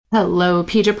Hello,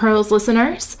 Peja Pearls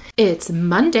listeners. It's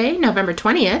Monday, November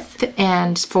 20th,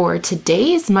 and for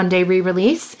today's Monday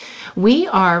re-release, we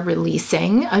are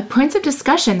releasing a points of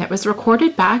discussion that was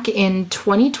recorded back in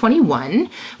 2021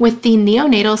 with the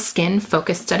Neonatal Skin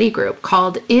Focus Study Group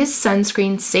called Is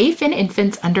Sunscreen Safe in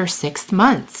Infants Under 6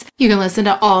 Months? You can listen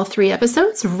to all 3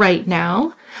 episodes right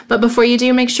now. But before you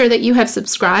do, make sure that you have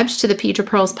subscribed to the Peja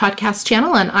Pearls podcast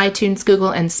channel on iTunes, Google,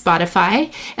 and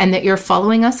Spotify, and that you're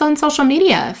following us on social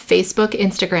media, Facebook,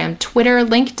 Instagram, Twitter,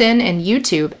 LinkedIn, and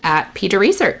YouTube at Peja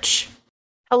Research.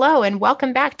 Hello, and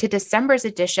welcome back to December's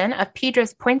edition of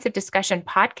Peja's Points of Discussion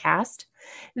podcast.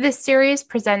 This series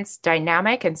presents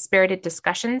dynamic and spirited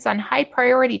discussions on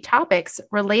high-priority topics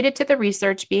related to the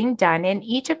research being done in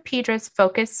each of Peja's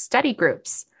focus study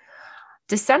groups.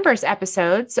 December's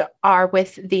episodes are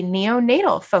with the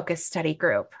Neonatal Focus Study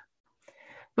Group.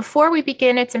 Before we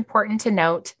begin, it's important to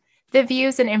note the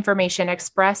views and information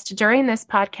expressed during this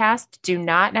podcast do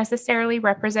not necessarily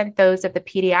represent those of the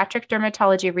Pediatric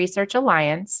Dermatology Research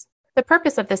Alliance. The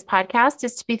purpose of this podcast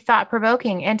is to be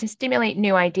thought-provoking and to stimulate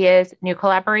new ideas, new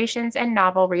collaborations, and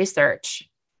novel research.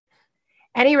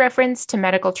 Any reference to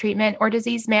medical treatment or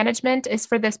disease management is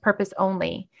for this purpose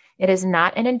only. It is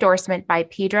not an endorsement by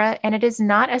Peja, and it is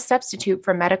not a substitute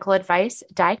for medical advice,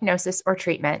 diagnosis, or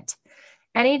treatment.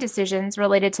 Any decisions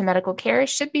related to medical care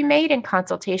should be made in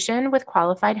consultation with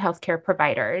qualified healthcare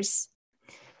providers.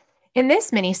 In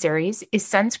this mini-series, Is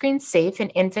Sunscreen Safe in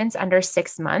Infants Under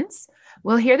 6 Months?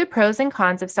 We'll hear the pros and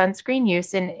cons of sunscreen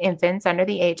use in infants under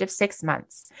the age of 6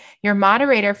 months. Your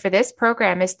moderator for this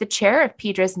program is the chair of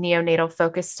Peja's Neonatal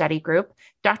Focus Study Group,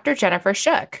 Dr. Jennifer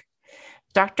Schoch.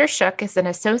 Dr. Schoch is an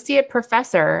associate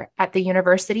professor at the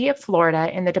University of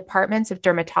Florida in the departments of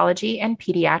dermatology and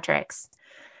pediatrics.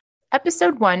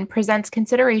 Episode 1 presents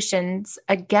considerations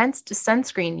against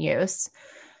sunscreen use,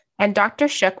 and Dr.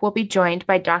 Schoch will be joined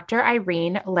by Dr.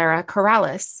 Irene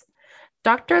Lara-Corrales.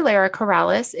 Dr.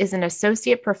 Lara-Corrales is an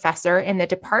associate professor in the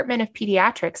Department of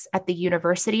Pediatrics at the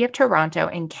University of Toronto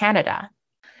in Canada.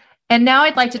 And now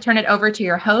I'd like to turn it over to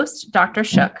your host, Dr.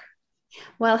 Schoch.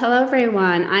 Well, hello,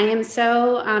 everyone. I am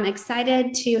so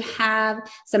excited to have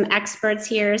some experts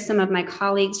here, some of my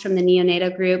colleagues from the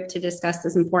neonatal group, to discuss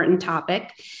this important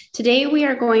topic. Today, we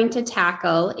are going to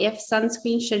tackle if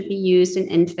sunscreen should be used in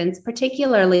infants,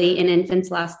 particularly in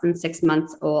infants less than 6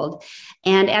 months old.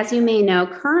 And as you may know,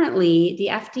 currently, the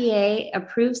FDA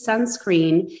approves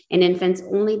sunscreen in infants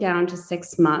only down to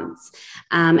 6 months,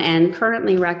 and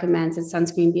currently recommends that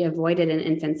sunscreen be avoided in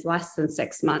infants less than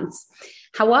 6 months.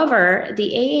 However, the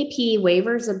AAP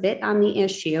wavers a bit on the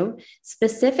issue,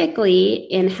 specifically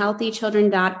in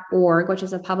healthychildren.org, which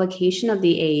is a publication of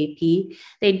the AAP.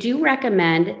 They do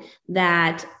recommend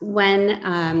that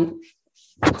when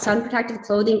sun protective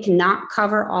clothing cannot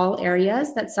cover all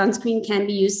areas, that sunscreen can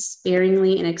be used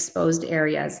sparingly in exposed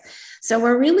areas. So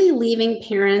we're really leaving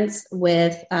parents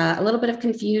with a little bit of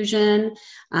confusion,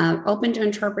 open to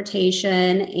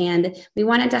interpretation, and we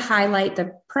wanted to highlight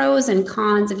the pros and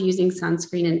cons of using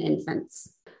sunscreen in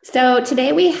infants. So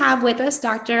today we have with us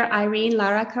Dr. Irene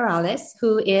Lara-Corrales,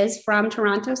 who is from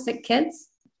Toronto Sick Kids.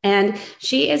 And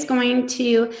she is going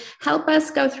to help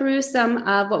us go through some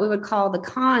of what we would call the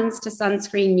cons to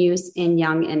sunscreen use in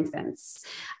young infants.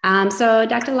 So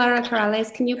Dr.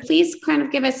 Lara-Corrales, can you please kind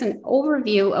of give us an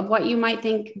overview of what you might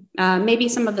think maybe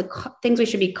some of the things we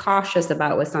should be cautious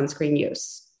about with sunscreen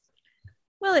use?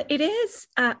 Well, it is,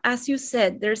 as you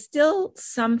said, there's still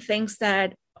some things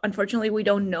that unfortunately we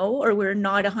don't know or we're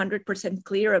not 100%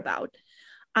 clear about.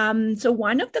 So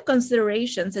one of the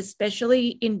considerations, especially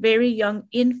in very young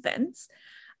infants,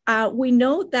 we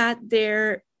know that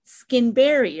their skin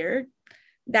barrier,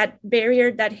 that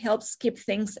barrier that helps keep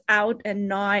things out and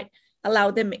not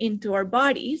allow them into our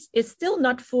bodies, is still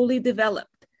not fully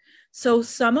developed. So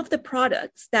some of the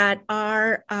products that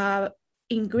are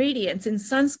ingredients in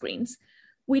sunscreens,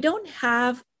 we don't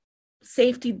have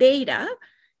safety data,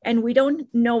 and we don't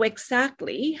know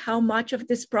exactly how much of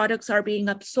these products are being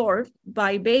absorbed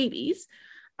by babies.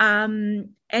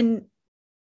 And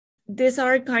these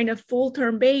are kind of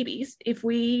full-term babies. If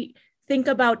we think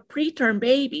about preterm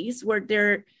babies where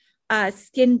their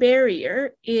skin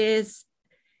barrier is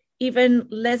even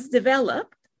less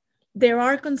developed, there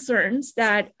are concerns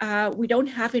that we don't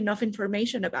have enough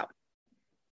information about.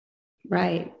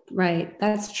 Right.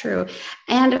 That's true.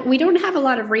 And we don't have a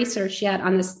lot of research yet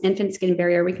on this infant skin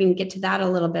barrier. We can get to that a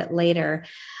little bit later.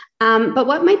 But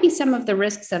what might be some of the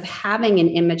risks of having an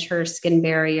immature skin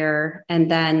barrier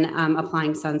and then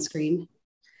applying sunscreen?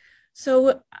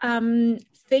 So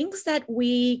things that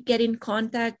we get in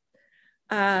contact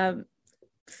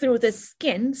through the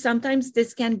skin, sometimes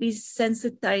this can be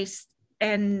sensitized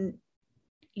and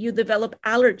you develop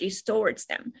allergies towards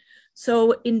them.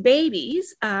 So in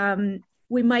babies,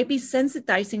 we might be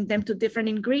sensitizing them to different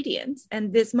ingredients,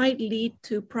 and this might lead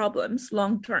to problems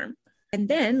long term. And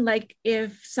then, like,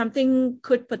 if something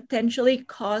could potentially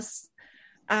cause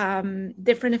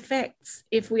different effects,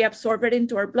 if we absorb it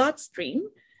into our bloodstream,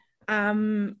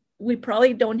 we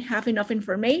probably don't have enough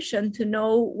information to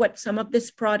know what some of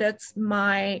these products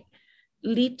might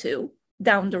lead to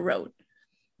down the road.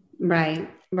 Right.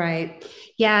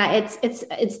 Yeah,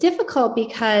 it's difficult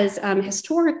because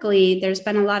historically there's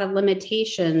been a lot of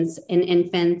limitations in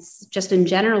infants just in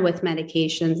general with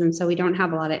medications. And so we don't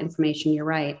have a lot of information. You're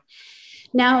right.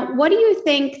 Now, what do you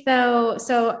think though?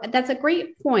 So that's a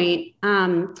great point.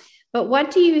 But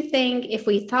what do you think if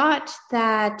we thought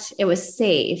that it was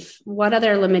safe, what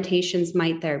other limitations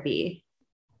might there be?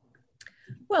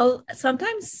 Well,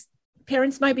 sometimes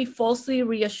parents might be falsely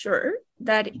reassured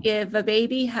that if a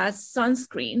baby has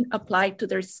sunscreen applied to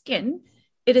their skin,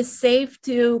 it is safe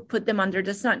to put them under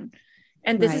the sun.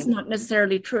 And this is not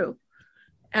necessarily true.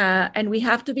 And we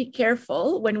have to be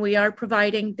careful when we are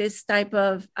providing this type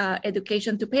of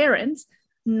education to parents,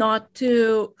 not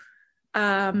to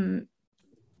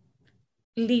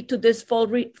lead to this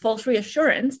false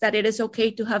reassurance that it is okay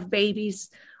to have babies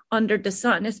under the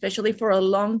sun, especially for a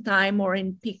long time or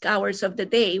in peak hours of the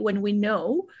day, when we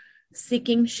know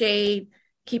seeking shade,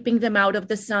 keeping them out of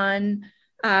the sun,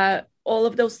 all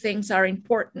of those things are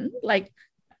important. Like,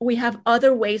 we have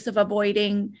other ways of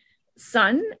avoiding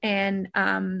sun, and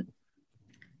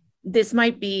this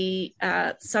might be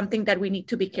something that we need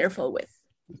to be careful with.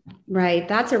 Right.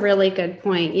 That's a really good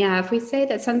point. Yeah. If we say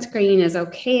that sunscreen is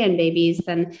okay in babies,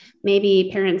 then maybe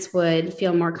parents would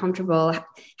feel more comfortable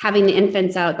having the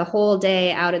infants out the whole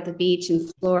day out at the beach in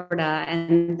Florida.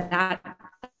 And that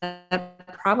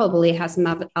probably has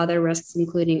some other risks,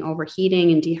 including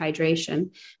overheating and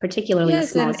dehydration, particularly in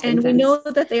small infants. And we know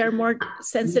that they are more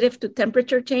sensitive to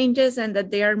temperature changes and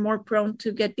that they are more prone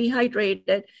to get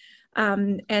dehydrated.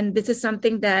 And this is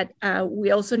something that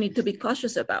we also need to be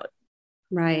cautious about.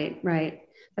 Right.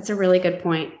 That's a really good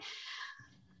point.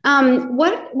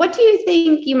 What do you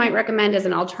think you might recommend as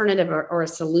an alternative or a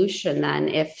solution then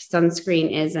if sunscreen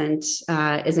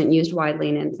isn't used widely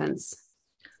in infants?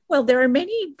 Well, there are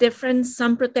many different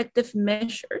sun protective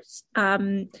measures.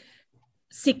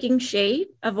 Seeking shade,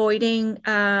 avoiding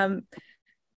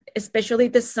especially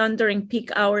the sun during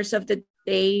peak hours of the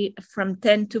day from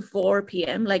 10 to 4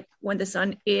 p.m., like when the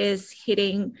sun is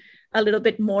hitting a little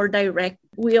bit more direct.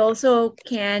 We also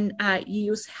can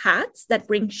use hats that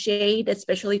bring shade,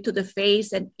 especially to the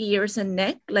face and ears and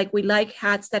neck. Like, we like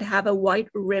hats that have a white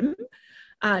rim,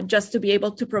 just to be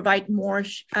able to provide more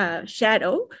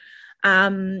shadow.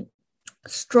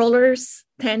 Strollers,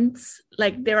 tents,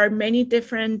 like, there are many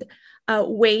different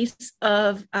ways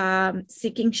of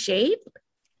seeking shade,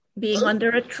 being under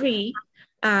a tree.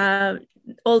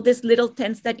 All these little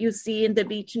tents that you see in the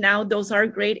beach now, those are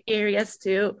great areas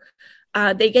to,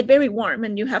 they get very warm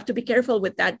and you have to be careful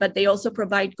with that, but they also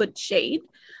provide good shade.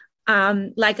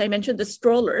 Like I mentioned, the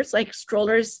strollers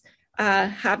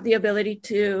have the ability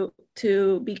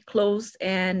to be closed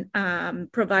and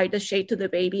provide the shade to the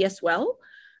baby as well.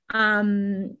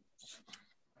 And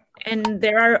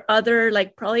there are other,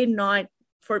 like, probably not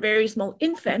for very small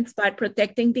infants, but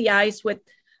protecting the eyes with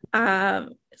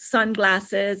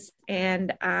sunglasses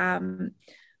and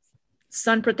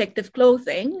sun protective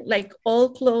clothing. Like, all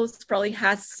clothes probably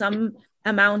has some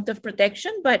amount of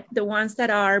protection, but the ones that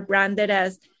are branded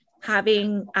as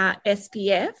having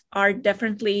SPF are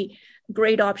definitely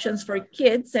great options for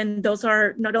kids. And those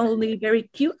are not only very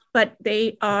cute, but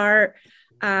they are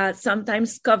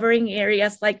sometimes covering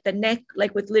areas like the neck,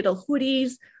 like with little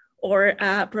hoodies, or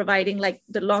providing like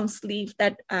the long sleeve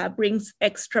that brings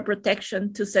extra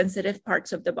protection to sensitive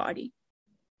parts of the body.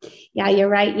 Yeah, you're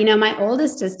right. You know, my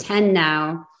oldest is 10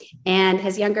 now, and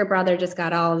his younger brother just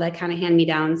got all the kind of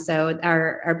hand-me-downs. So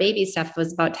our baby stuff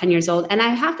was about 10 years old. And I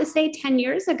have to say, 10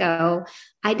 years ago,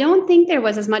 I don't think there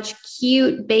was as much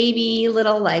cute baby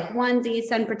little like onesie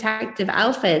sun protective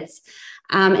outfits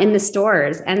in the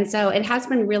stores. And so it has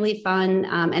been really fun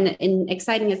and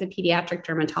exciting as a pediatric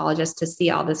dermatologist to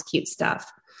see all this cute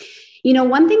stuff. You know,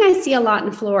 one thing I see a lot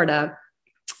in Florida,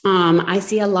 I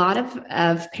see a lot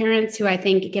of parents who I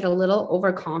think get a little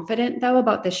overconfident though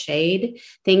about the shade,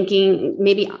 thinking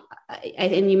maybe,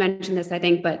 and you mentioned this, I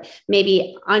think, but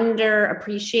maybe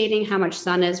underappreciating how much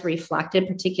sun is reflected,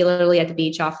 particularly at the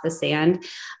beach off the sand.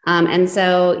 And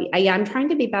so I'm trying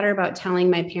to be better about telling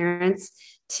my parents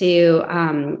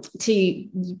to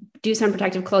do sun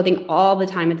protective clothing all the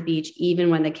time at the beach, even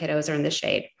when the kiddos are in the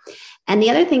shade. And the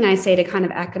other thing I say to kind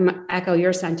of echo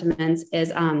your sentiments is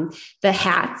the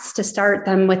hats, to start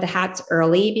them with the hats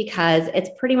early, because it's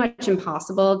pretty much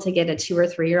impossible to get a 2 or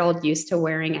 3-year-old used to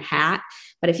wearing a hat.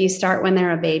 But if you start when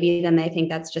they're a baby, then they think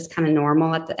that's just kind of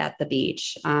normal at the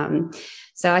beach.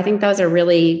 So I think those are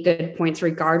really good points,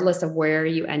 regardless of where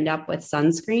you end up with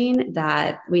sunscreen,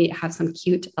 that we have some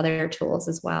cute other tools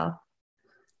as well.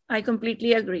 I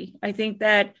completely agree. I think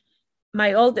that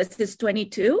my oldest is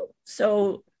 22,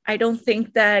 so I don't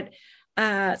think that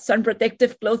sun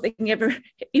protective clothing ever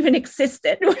even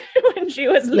existed when she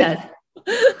was little.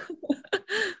 Yes.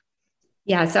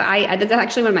 Yeah, so that's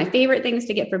actually one of my favorite things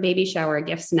to get for baby shower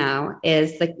gifts now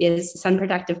is sun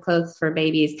protective clothes for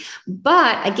babies.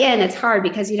 But again, it's hard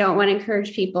because you don't want to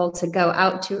encourage people to go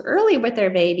out too early with their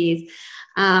babies.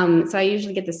 So I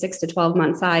usually get the 6 to 12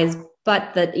 month size.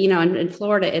 But in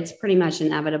Florida, it's pretty much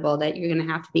inevitable that you're going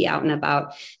to have to be out and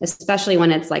about, especially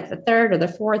when it's like the 3rd or the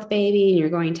 4th baby and you're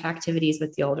going to activities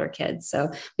with the older kids.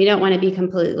 So we don't want to be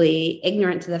completely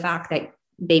ignorant to the fact that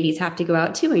babies have to go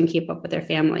out too and keep up with their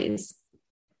families.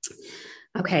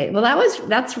 Okay, well,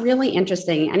 that's really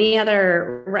interesting. Any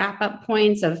other wrap-up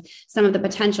points of some of the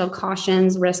potential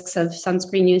cautions, risks of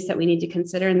sunscreen use that we need to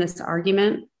consider in this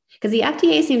argument? Because the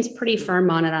FDA seems pretty firm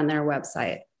on it on their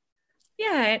website.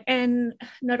 Yeah, and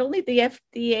not only the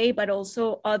FDA, but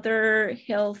also other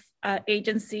health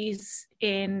agencies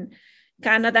in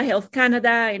Canada, Health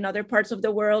Canada, in other parts of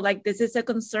the world. Like, this is a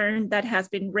concern that has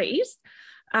been raised.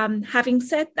 Having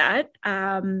said that,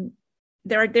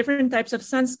 there are different types of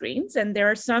sunscreens, and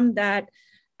there are some that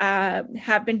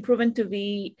have been proven to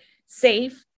be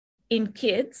safe in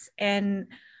kids, and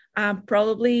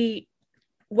probably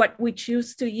what we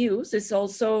choose to use is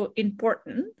also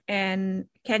important and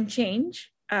can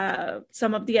change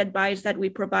some of the advice that we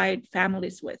provide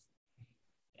families with.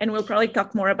 And we'll probably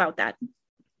talk more about that.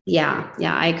 Yeah,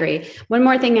 I agree. One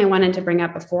more thing I wanted to bring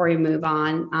up before we move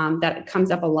on that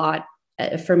comes up a lot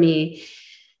for me.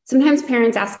 Sometimes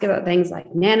parents ask about things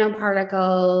like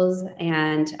nanoparticles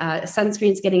and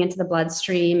sunscreens getting into the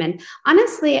bloodstream. And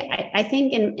honestly, I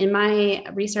think in my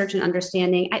research and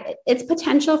understanding, it's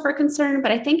potential for concern,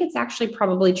 but I think it's actually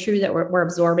probably true that we're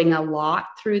absorbing a lot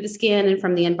through the skin and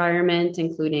from the environment,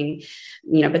 including,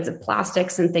 bits of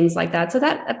plastics and things like that. So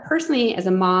that personally, as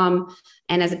a mom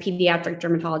and as a pediatric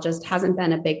dermatologist, hasn't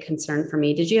been a big concern for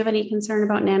me. Did you have any concern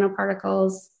about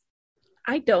nanoparticles?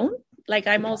 I don't. Like,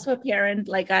 I'm also a parent.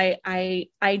 Like, I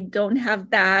don't have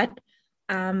that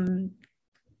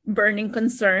burning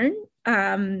concern.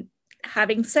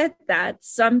 Having said that,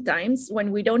 sometimes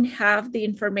when we don't have the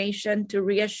information to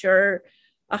reassure,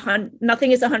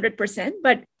 nothing is 100%,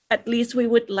 but at least we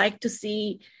would like to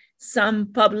see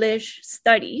some published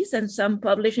studies and some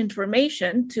published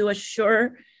information to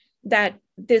assure that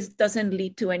this doesn't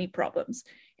lead to any problems.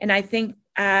 And I think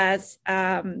as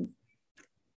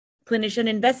clinician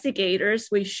investigators,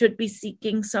 we should be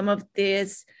seeking some of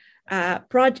these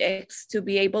projects to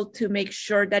be able to make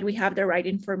sure that we have the right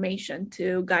information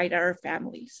to guide our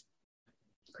families.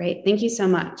 Great. Thank you so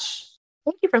much.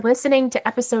 Thank you for listening to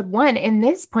episode 1 in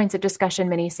this Points of Discussion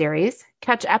mini-series.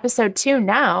 Catch episode 2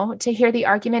 now to hear the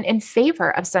argument in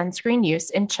favor of sunscreen use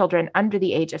in children under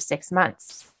the age of 6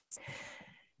 months.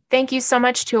 Thank you so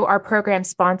much to our program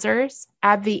sponsors,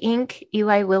 AbbVie Inc.,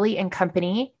 Eli Lilly and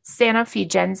Company, Sanofi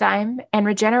Genzyme, and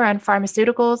Regeneron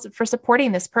Pharmaceuticals for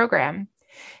supporting this program.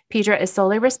 Pedra is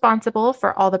solely responsible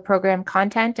for all the program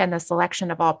content and the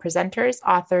selection of all presenters,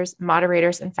 authors,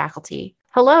 moderators, and faculty.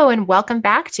 Hello, and welcome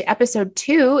back to episode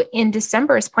 2 in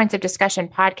December's Points of Discussion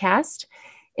podcast.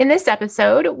 In this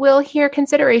episode, we'll hear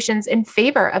considerations in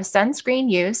favor of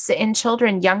sunscreen use in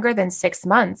children younger than 6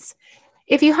 months.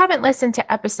 If you haven't listened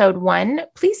to episode 1,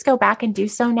 please go back and do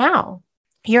so now.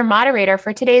 Your moderator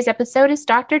for today's episode is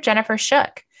Dr. Jennifer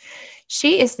Schoch.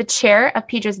 She is the chair of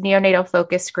Pedra's Neonatal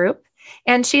Focus Group,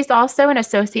 and she's also an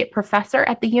associate professor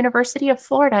at the University of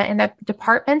Florida in the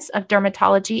departments of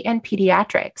dermatology and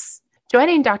pediatrics.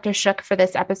 Joining Dr. Schoch for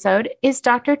this episode is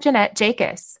Dr. Jeannette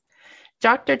Jakus.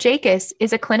 Dr. Jakus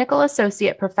is a clinical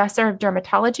associate professor of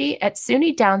dermatology at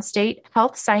SUNY Downstate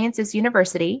Health Sciences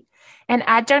University, and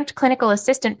adjunct clinical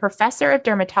assistant professor of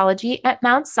dermatology at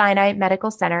Mount Sinai Medical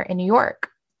Center in New York.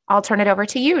 I'll turn it over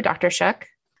to you, Dr. Schoch.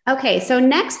 Okay, so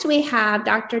next we have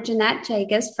Dr. Jeannette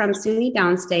Jakus from SUNY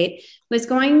Downstate, who is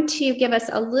going to give us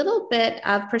a little bit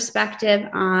of perspective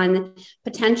on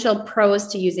potential pros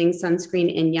to using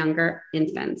sunscreen in younger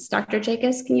infants. Dr.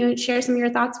 Jakus, can you share some of your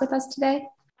thoughts with us today?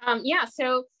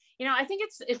 So I think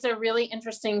it's a really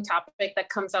interesting topic that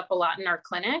comes up a lot in our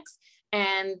clinics,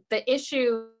 and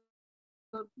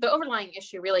the overlying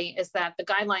issue really is that the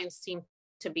guidelines seem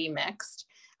to be mixed.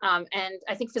 And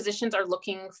I think physicians are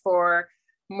looking for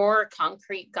more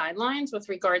concrete guidelines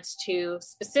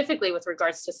specifically with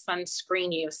regards to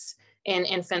sunscreen use in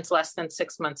infants less than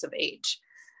 6 months of age.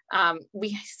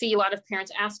 We see a lot of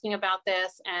parents asking about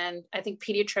this, and I think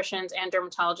pediatricians and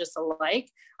dermatologists alike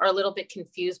are a little bit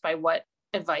confused by what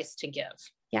advice to give.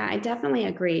 Yeah, I definitely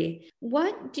agree.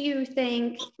 What do you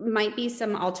think might be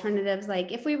some alternatives?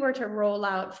 Like if we were to roll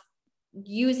out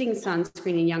using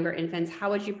sunscreen in younger infants, how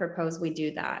would you propose we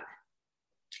do that?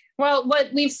 Well,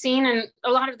 what we've seen, and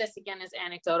a lot of this again is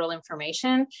anecdotal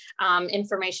information,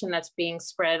 information that's being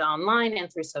spread online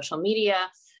and through social media,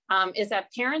 is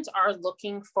that parents are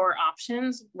looking for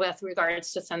options with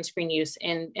regards to sunscreen use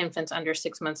in infants under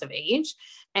 6 months of age.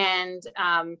 And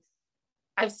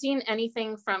I've seen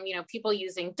anything from, people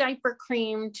using diaper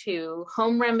cream to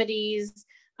home remedies,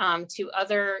 to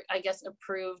other, I guess,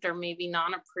 approved or maybe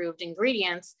non-approved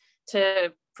ingredients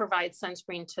to provide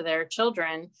sunscreen to their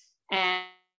children.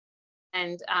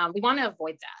 And we want to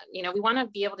avoid that. We want to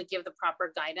be able to give the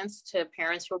proper guidance to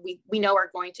parents who we know are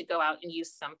going to go out and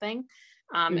use something.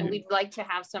 And we'd like to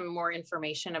have some more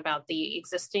information about the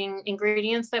existing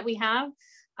ingredients that we have,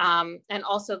 and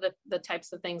also the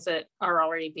types of things that are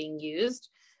already being used.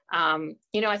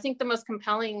 I think the most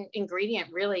compelling ingredient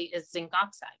really is zinc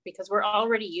oxide, because we're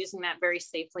already using that very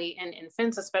safely in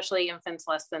infants, especially infants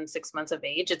less than 6 months of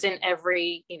age. It's in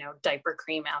every, diaper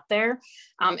cream out there.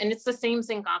 And it's the same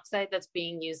zinc oxide that's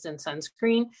being used in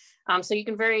sunscreen. So you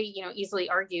can very, easily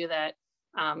argue that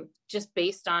just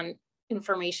based on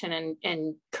information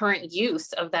and current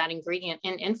use of that ingredient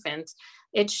in infants,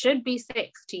 it should be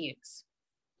safe to use.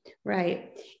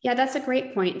 Right. Yeah, that's a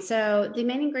great point. So the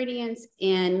main ingredients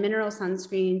in mineral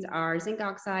sunscreens are zinc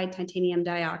oxide, titanium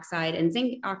dioxide, and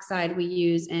zinc oxide we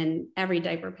use in every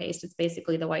diaper paste. It's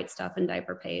basically the white stuff in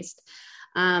diaper paste.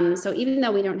 So even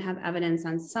though we don't have evidence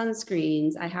on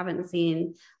sunscreens, I haven't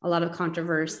seen a lot of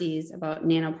controversies about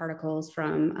nanoparticles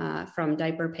from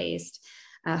diaper paste.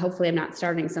 Hopefully I'm not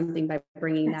starting something by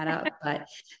bringing that up, but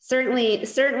certainly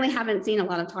haven't seen a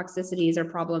lot of toxicities or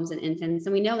problems in infants.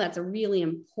 And we know that's a really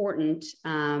important,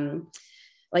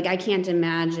 I can't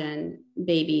imagine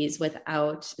babies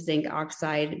without zinc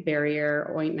oxide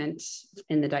barrier ointment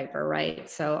in the diaper, right?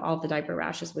 So all the diaper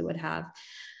rashes we would have.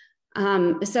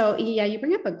 So yeah, you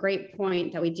bring up a great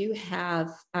point that we do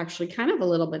have actually kind of a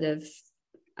little bit of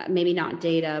maybe not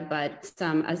data, but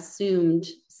some assumed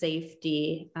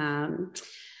safety.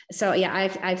 So yeah,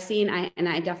 I've seen, and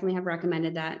I definitely have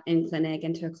recommended that in clinic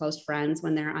and to close friends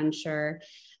when they're unsure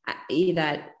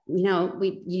that,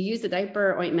 you use the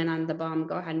diaper ointment on the bum,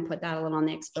 go ahead and put that a little on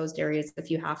the exposed areas if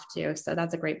you have to. So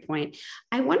that's a great point.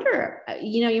 I wonder,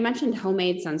 you mentioned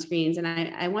homemade sunscreens, and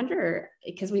I wonder,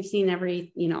 because we've seen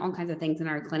all kinds of things in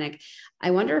our clinic.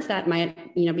 I wonder if that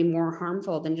might, be more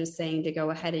harmful than just saying to go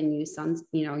ahead and use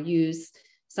use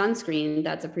sunscreen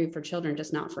that's approved for children,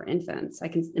 just not for infants. I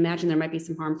can imagine there might be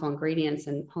some harmful ingredients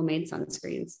in homemade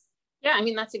sunscreens. Yeah,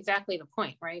 that's exactly the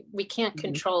point, right? We can't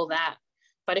control that.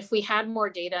 But if we had more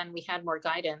data and we had more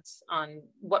guidance on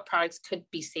what products could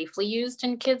be safely used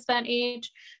in kids that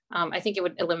age, I think it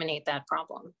would eliminate that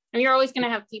problem. You're always going to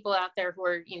have people out there who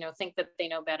are, think that they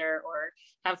know better, or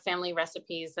have family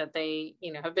recipes that they,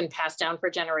 have been passed down for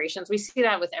generations. We see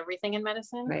that with everything in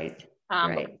medicine. Right.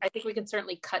 Right. I think we can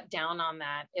certainly cut down on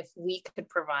that if we could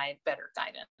provide better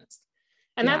guidance.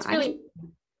 And that's really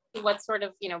what sort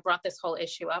of, brought this whole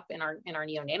issue up in our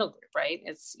neonatal group, right?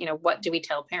 It's, what do we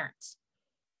tell parents?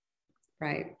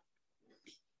 Right.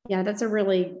 Yeah, that's a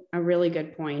really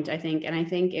good point, I think. And I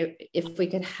think if we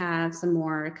could have some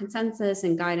more consensus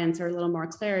and guidance or a little more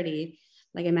clarity,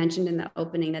 like I mentioned in the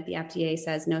opening, that the FDA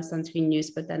says no sunscreen use,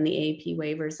 but then the AAP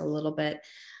waivers a little bit,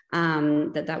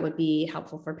 that would be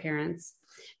helpful for parents.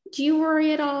 Do you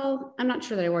worry at all? I'm not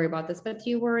sure that I worry about this, but do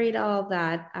you worry at all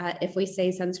that if we say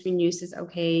sunscreen use is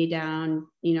okay down,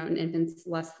 in infants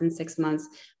less than 6 months,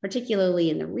 particularly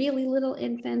in the really little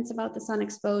infants about the sun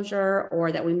exposure,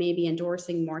 or that we may be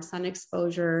endorsing more sun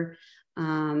exposure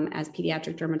as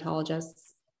pediatric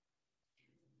dermatologists?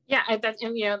 Yeah,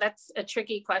 that's a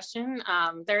tricky question.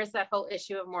 There's that whole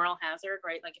issue of moral hazard,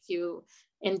 right? Like if you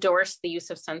endorse the use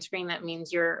of sunscreen, that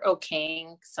means you're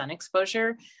okaying sun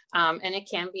exposure. And it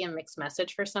can be a mixed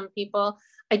message for some people.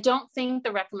 I don't think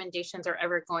the recommendations are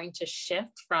ever going to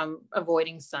shift from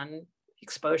avoiding sun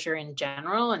exposure in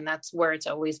general. And that's where it's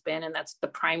always been. And that's the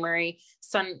primary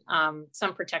sun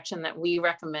protection that we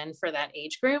recommend for that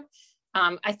age group.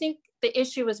 I think the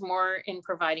issue is more in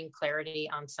providing clarity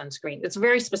on sunscreen. It's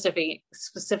very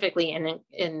specifically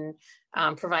in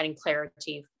providing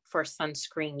clarity for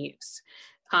sunscreen use.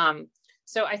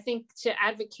 So I think to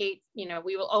advocate,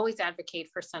 we will always advocate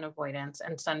for sun avoidance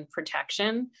and sun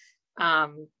protection.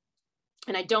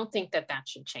 And I don't think that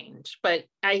should change, but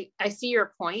I see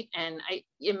your point, and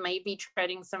it may be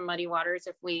treading some muddy waters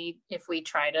if we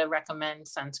try to recommend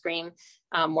sunscreen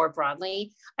more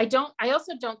broadly. I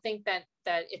also don't think that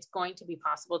it's going to be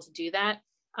possible to do that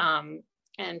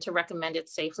and to recommend it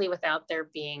safely without there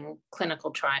being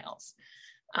clinical trials.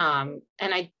 And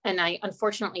I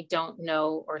unfortunately don't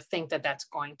know or think that that's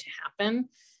going to happen.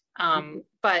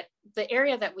 But the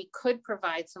area that we could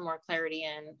provide some more clarity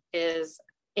in is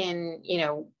in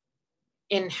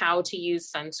how to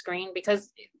use sunscreen,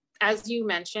 because as you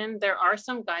mentioned, there are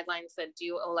some guidelines that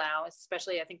do allow,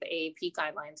 especially I think the AAP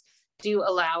guidelines do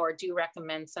allow or do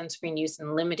recommend sunscreen use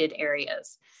in limited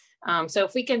areas. So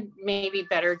if we can maybe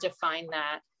better define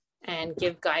that and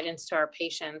give guidance to our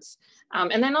patients,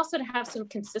 and then also to have some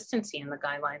consistency in the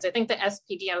guidelines. I think the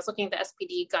SPD, I was looking at the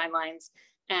SPD guidelines,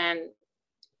 and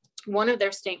one of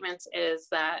their statements is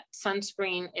that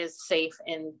sunscreen is safe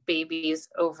in babies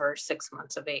over 6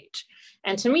 months of age.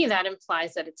 And to me, that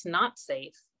implies that it's not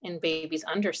safe in babies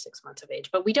under 6 months of age,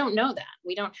 but we don't know that.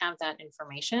 We don't have that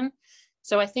information.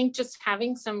 So I think just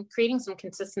creating some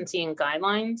consistency in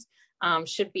guidelines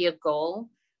should be a goal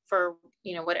for,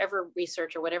 whatever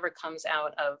research or whatever comes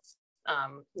out of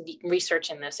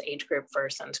research in this age group for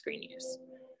sunscreen use.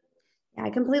 Yeah, I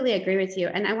completely agree with you.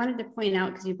 And I wanted to point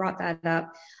out, because you brought that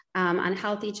up, on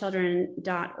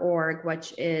healthychildren.org,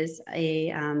 which is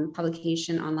a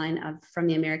publication online from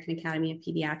the American Academy of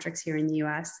Pediatrics here in the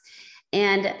US.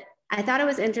 And I thought it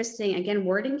was interesting. Again,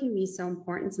 wording can be so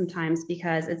important sometimes,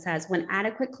 because it says when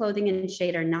adequate clothing and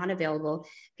shade are not available,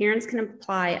 parents can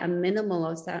apply a minimal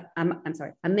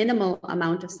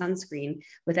amount of sunscreen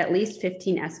with at least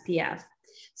 15 SPF.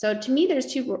 So to me,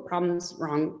 there's two problems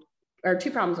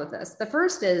with this. The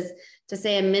first is to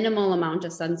say a minimal amount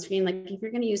of sunscreen. Like, if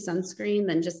you're going to use sunscreen,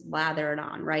 then just lather it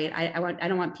on, right? I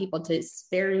don't want people to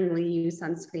sparingly use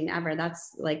sunscreen ever.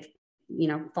 That's like,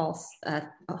 false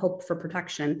hope for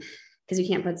protection, because you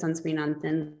can't put sunscreen on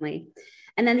thinly.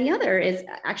 And then the other is,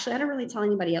 actually, I don't really tell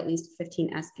anybody at least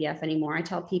 15 SPF anymore. I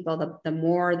tell people the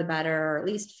more, the better, or at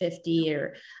least 50,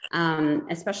 or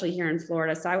especially here in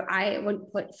Florida. So I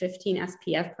wouldn't put 15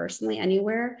 SPF personally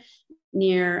anywhere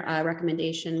near a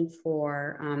recommendation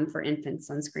for infant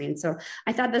sunscreen. So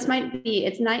I thought this might be,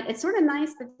 it's nice. It's sort of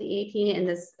nice that the AP in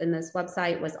this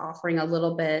website was offering a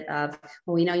little bit of,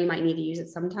 well, we know you might need to use it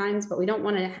sometimes, but we don't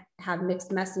want to have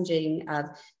mixed messaging of,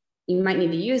 you might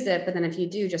need to use it, but then if you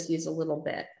do, just use a little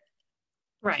bit.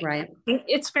 Right.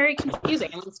 It's very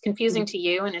confusing. I mean, it's confusing to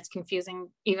you, and it's confusing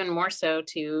even more so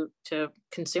to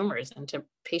consumers and to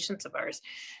patients of ours.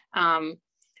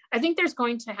 I think there's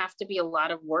going to have to be a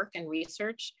lot of work and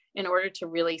research in order to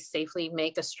really safely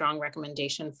make a strong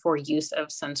recommendation for use of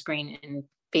sunscreen in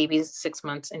babies 6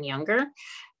 months and younger.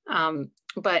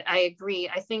 But I agree.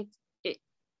 I think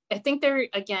there,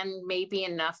 again, may be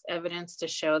enough evidence to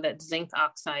show that zinc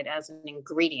oxide as an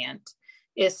ingredient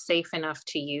is safe enough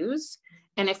to use.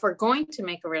 And if we're going to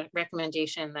make a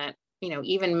recommendation that,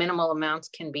 even minimal amounts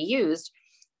can be used,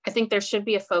 I think there should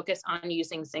be a focus on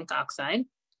using zinc oxide.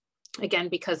 Again,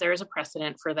 because there is a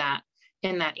precedent for that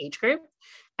in that age group.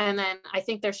 And then I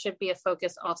think there should be a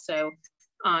focus also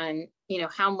on,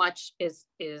 how much is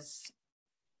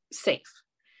safe.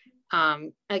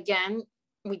 Again,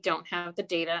 we don't have the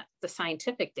data, the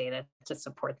scientific data to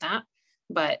support that.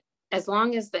 But as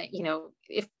long as that,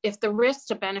 if the risk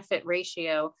to benefit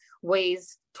ratio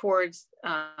weighs towards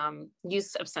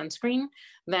use of sunscreen,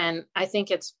 then I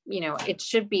think it's, it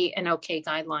should be an okay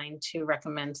guideline to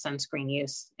recommend sunscreen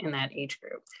use in that age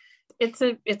group. It's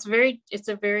a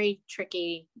very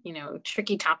tricky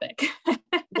topic.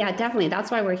 Yeah, definitely.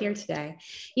 That's why we're here today.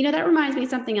 That reminds me of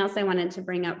something else I wanted to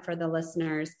bring up for the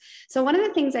listeners. So one of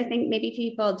the things I think maybe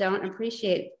people don't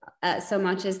appreciate so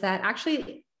much is that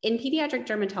actually, in pediatric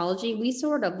dermatology, we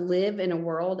sort of live in a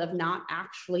world of not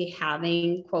actually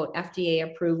having, quote, FDA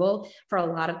approval for a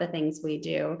lot of the things we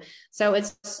do. So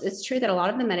it's true that a lot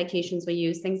of the medications we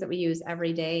use, things that we use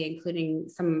every day, including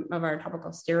some of our topical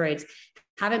steroids,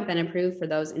 haven't been approved for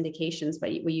those indications,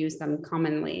 but we use them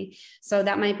commonly. So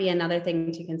that might be another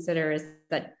thing to consider, is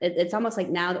that it's almost like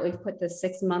now that we've put the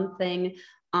 6-month thing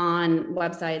on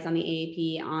websites, on the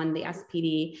AAP, on the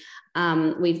SPD,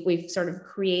 we've sort of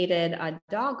created a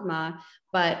dogma,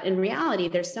 but in reality,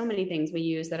 there's so many things we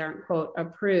use that aren't, quote,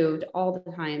 approved all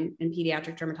the time in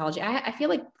pediatric dermatology. I feel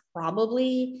like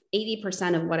probably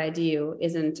 80% of what I do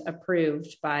isn't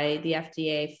approved by the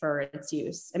FDA for its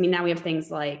use. I mean, now we have things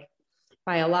like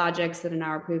biologics that are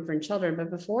now approved for children, but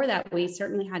before that, we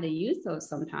certainly had to use those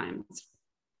sometimes.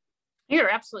 You're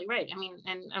absolutely right. I mean,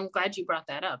 and I'm glad you brought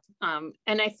that up.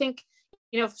 And I think,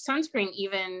 sunscreen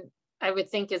even, I would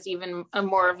think is even a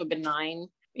more of a benign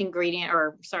ingredient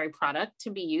product to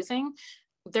be using.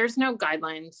 There's no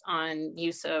guidelines on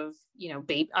use of,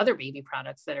 other baby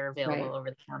products that are available over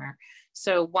the counter.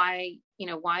 So why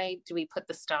do we put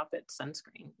the stop at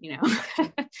sunscreen,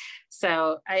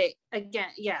 So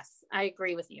yes, I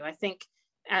agree with you. I think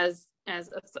as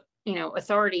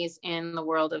authorities in the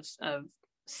world of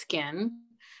skin,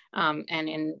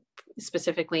 and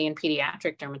specifically in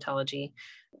pediatric dermatology,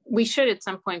 we should at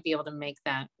some point be able to make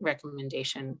that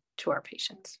recommendation to our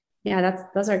patients. Yeah,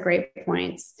 those are great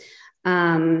points.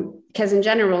 Because in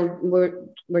general,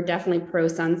 we're definitely pro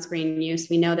sunscreen use.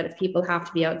 We know that if people have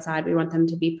to be outside, we want them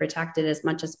to be protected as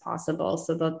much as possible.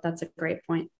 So that's a great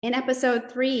point. In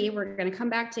episode 3, we're going to come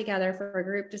back together for a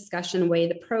group discussion, weigh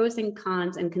the pros and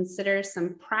cons, and consider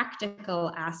some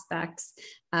practical aspects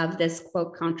of this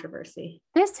quote controversy.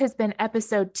 This has been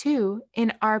episode 2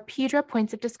 in our Pedra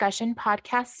Points of Discussion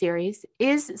podcast series,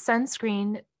 Is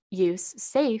Sunscreen Use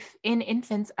Safe in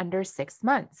Infants Under 6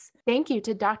 months? Thank you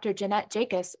to Dr. Jeannette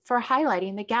Jakus for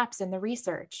highlighting the gaps in the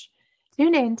research.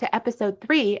 Tune in to episode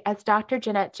 3 as Dr.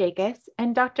 Jeannette Jakus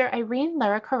and Dr. Irene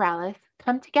Lara-Corrales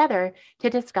come together to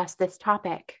discuss this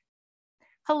topic.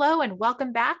 Hello and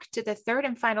welcome back to the third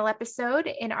and final episode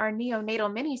in our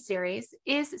neonatal mini-series,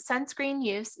 Is Sunscreen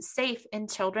Use Safe in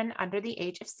Children Under the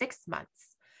Age of 6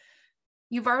 months?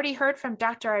 You've already heard from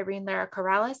Dr. Irene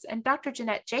Lara-Corrales and Dr.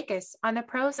 Jeannette Jakus on the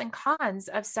pros and cons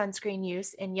of sunscreen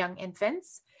use in young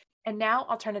infants. And now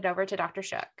I'll turn it over to Dr.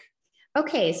 Schoch.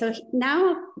 Okay, so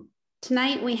now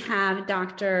tonight we have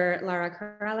Dr.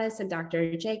 Lara-Corrales and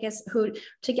Dr. Jakus, who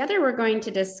together we're going to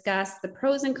discuss the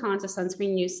pros and cons of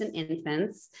sunscreen use in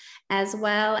infants, as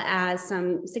well as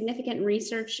some significant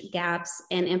research gaps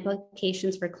and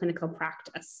implications for clinical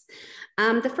practice.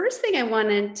 The first thing I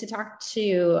wanted to talk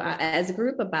to as a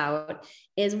group about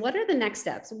is, what are the next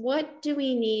steps? What do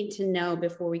we need to know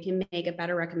before we can make a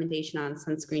better recommendation on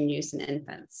sunscreen use in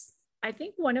infants? I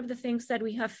think one of the things that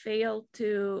we have failed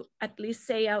to at least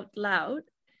say out loud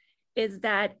is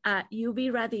that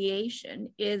UV radiation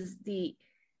is the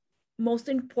most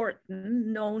important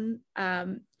known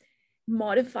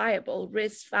modifiable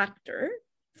risk factor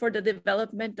for the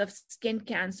development of skin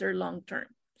cancer long-term.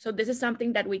 So this is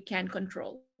something that we can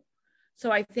control.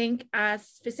 So I think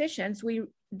as physicians, we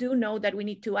do know that we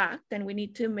need to act and we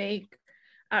need to make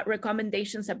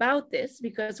recommendations about this,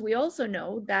 because we also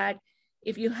know that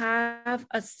if you have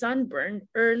a sunburn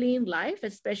early in life,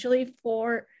 especially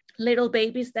for little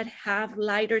babies that have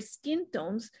lighter skin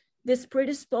tones, this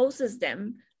predisposes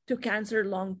them to cancer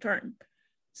long-term.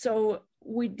 So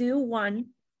we do want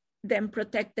them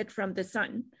protected from the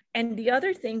sun. And the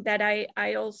other thing that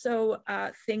I also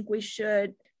think we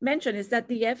should mention is that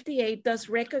the FDA does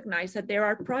recognize that there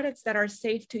are products that are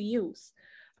safe to use.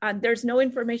 There's no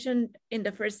information in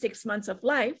the first 6 months of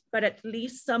life, but at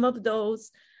least some of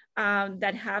those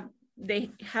that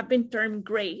have been termed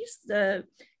grays,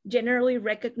 generally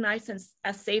recognized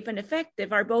as safe and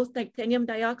effective, are both titanium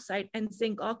dioxide and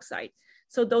zinc oxide.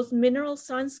 So those mineral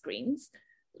sunscreens,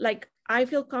 like, I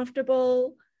feel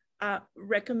comfortable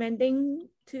recommending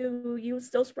to use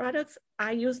those products.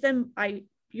 I use them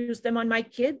on my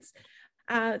kids.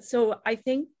 So I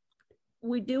think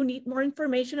we do need more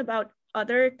information about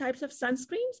other types of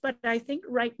sunscreens, but I think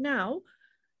right now,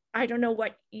 I don't know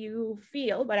what you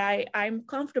feel, but I'm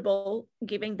comfortable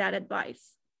giving that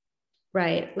advice.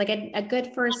 Right. Like a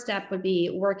good first step would be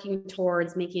working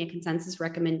towards making a consensus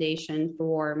recommendation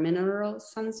for mineral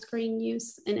sunscreen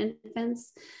use in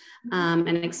infants,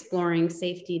 and exploring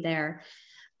safety there.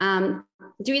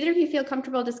 Do either of you feel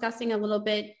comfortable discussing a little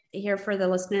bit here for the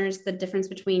listeners, the difference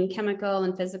between chemical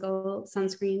and physical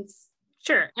sunscreens?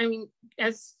 Sure. I mean,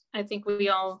 as I think we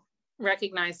all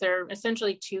recognize, there are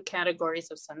essentially 2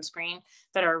 categories of sunscreen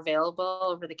that are available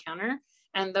over the counter.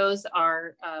 And those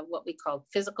are what we call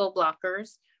physical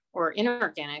blockers or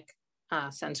inorganic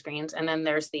sunscreens. And then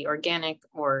there's the organic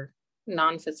or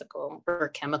non-physical or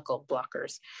chemical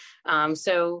blockers.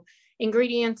 So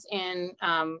ingredients in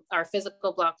our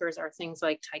physical blockers are things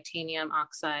like titanium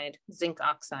oxide, zinc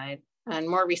oxide, and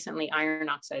more recently, iron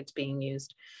oxides being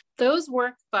used. Those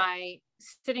work by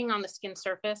sitting on the skin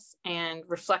surface and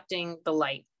reflecting the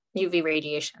light, UV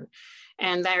radiation,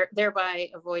 and thereby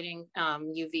avoiding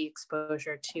UV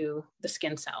exposure to the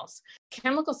skin cells.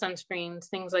 Chemical sunscreens,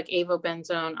 things like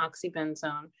avobenzone,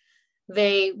 oxybenzone,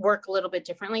 they work a little bit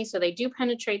differently. So they do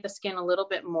penetrate the skin a little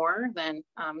bit more than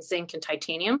zinc and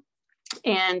titanium,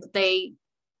 and they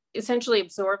essentially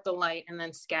absorb the light and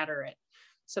then scatter it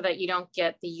so that you don't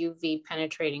get the UV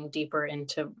penetrating deeper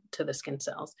into the skin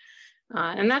cells.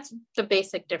 And that's the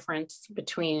basic difference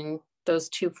between those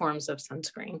two forms of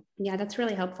sunscreen. Yeah, that's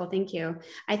really helpful. Thank you.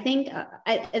 I think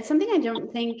it's something I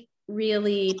don't think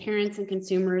really parents and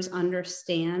consumers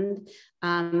understand.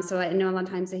 So I know a lot of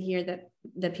times I hear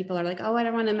that people are like, oh, I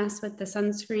don't want to mess with the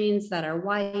sunscreens that are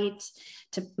white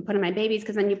to put on my babies,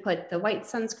 because then you put the white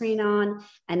sunscreen on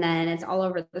and then it's all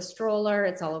over the stroller,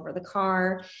 it's all over the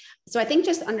car. So I think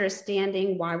just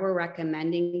understanding why we're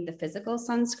recommending the physical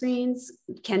sunscreens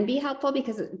can be helpful,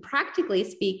 because practically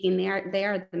speaking, they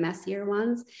are the messier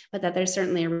ones, but that there's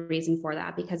certainly a reason for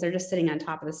that, because they're just sitting on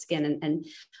top of the skin and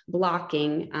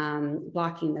blocking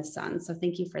the sun. So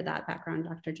thank you for that background,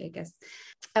 Dr. Jakus.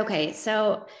 Okay,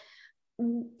 so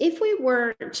if we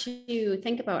were to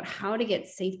think about how to get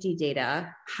safety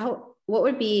data, what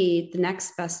would be the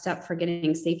next best step for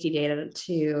getting safety data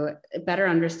to better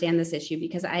understand this issue?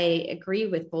 Because I agree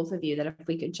with both of you that if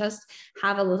we could just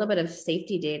have a little bit of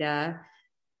safety data,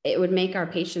 it would make our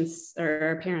patients or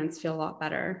our parents feel a lot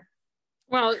better.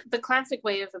 Well, the classic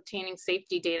way of obtaining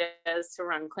safety data is to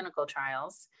run clinical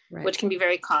trials, right, which can be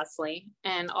very costly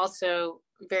and also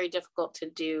very difficult to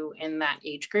do in that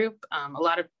age group. A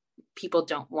lot of people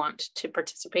don't want to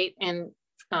participate in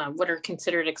what are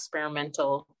considered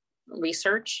experimental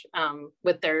research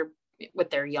with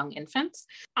their young infants.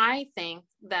 I think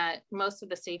that most of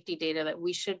the safety data that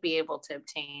we should be able to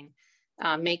obtain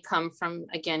may come from,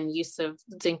 again, use of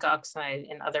zinc oxide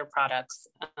in other products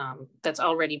that's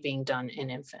already being done in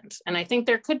infants. And I think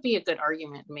there could be a good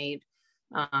argument made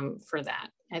for that.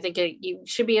 I think you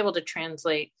should be able to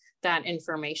translate that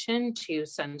information to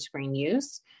sunscreen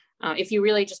use if you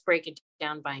really just break it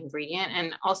down by ingredient.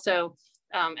 And also,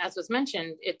 as was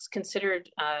mentioned, it's considered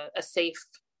a safe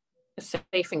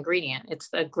ingredient. It's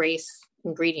a GRACE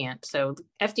ingredient. So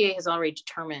the FDA has already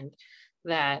determined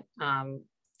that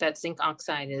that zinc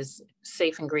oxide is a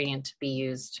safe ingredient to be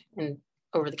used in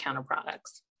over-the-counter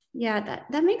products. Yeah,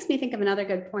 that makes me think of another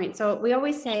good point. So we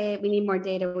always say we need more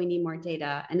data, we need more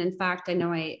data. And in fact, I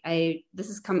know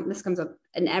this comes up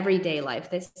in everyday life.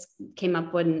 This came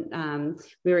up when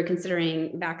we were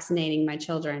considering vaccinating my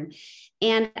children.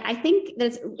 And I think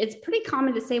that it's pretty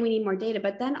common to say we need more data,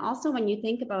 but then also when you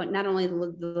think about not only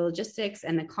the logistics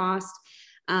and the cost,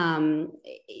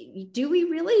 do we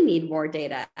really need more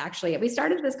data? Actually, we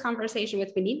started this conversation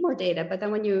with we need more data, but then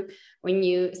when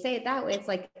you say it that way, it's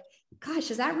like,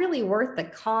 gosh, is that really worth the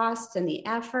cost and the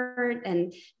effort?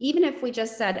 And even if we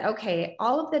just said, okay,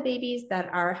 all of the babies that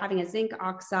are having a zinc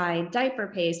oxide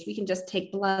diaper paste, we can just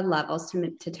take blood levels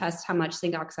to test how much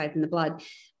zinc oxide in the blood.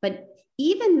 But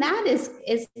even that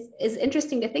is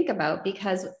interesting to think about,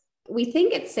 because we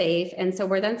think it's safe, and so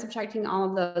we're then subjecting all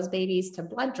of those babies to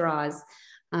blood draws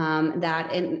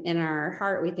that in our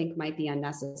heart we think might be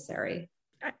unnecessary.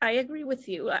 I agree with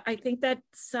you. I think that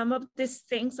some of these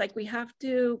things, like we have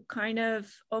to kind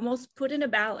of almost put in a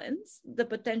balance the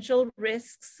potential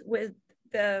risks with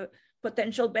the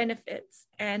potential benefits.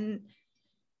 And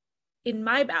in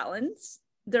my balance,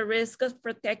 the risk of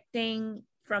protecting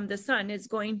from the sun is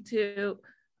going to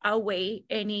outweigh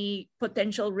any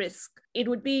potential risk. It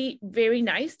would be very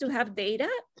nice to have data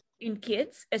in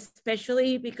kids,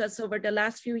 especially because over the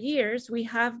last few years, we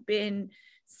have been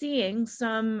seeing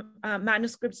some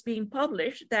manuscripts being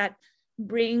published that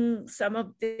bring some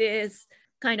of these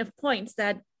kind of points,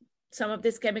 that some of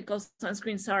these chemical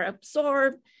sunscreens are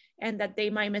absorbed and that they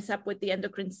might mess up with the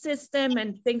endocrine system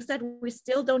and things that we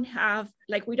still don't have,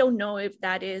 like we don't know if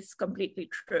that is completely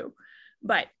true.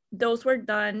 But those were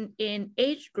done in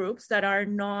age groups that are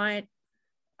not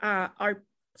our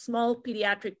small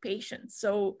pediatric patients.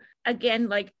 So again,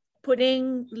 like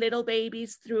putting little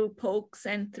babies through pokes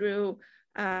and through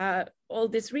all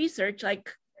this research,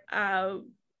 like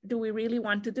do we really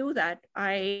want to do that?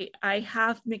 I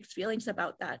have mixed feelings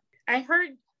about that. I heard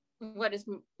what is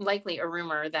likely a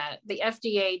rumor that the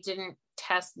FDA didn't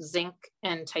test zinc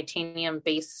and titanium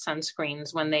based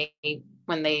sunscreens when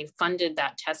they funded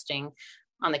that testing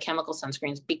on the chemical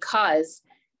sunscreens, because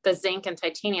the zinc and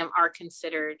titanium are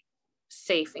considered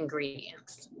safe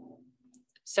ingredients.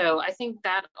 So I think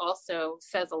that also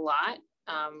says a lot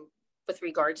with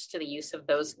regards to the use of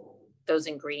those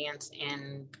ingredients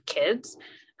in kids.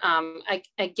 I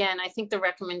think the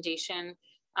recommendation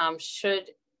should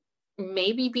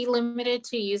maybe be limited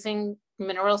to using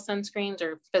mineral sunscreens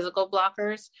or physical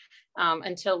blockers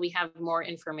until we have more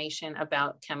information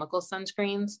about chemical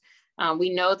sunscreens.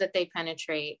 We know that they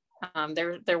penetrate.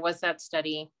 There was that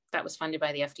study that was funded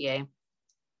by the FDA.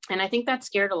 And I think that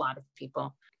scared a lot of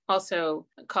people. Also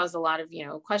caused a lot of,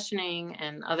 questioning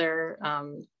and other,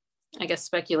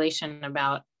 speculation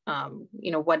about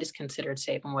what is considered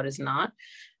safe and what is not.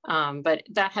 But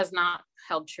that has not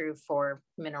held true for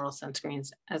mineral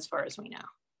sunscreens as far as we know.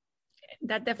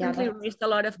 That definitely raised a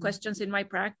lot of questions in my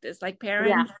practice. Like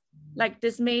parents, like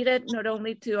this made it not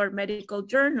only to our medical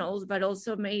journals, but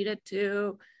also made it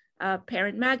to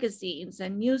parent magazines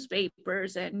and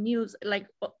newspapers and news, like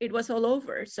it was all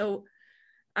over. So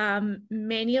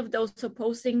many of those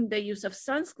opposing the use of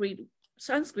sunscreen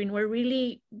were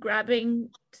really grabbing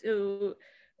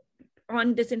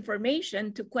on this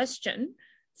information to question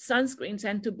sunscreens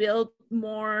and to build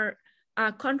more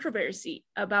controversy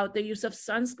about the use of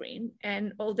sunscreen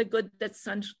and all the good that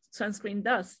sunscreen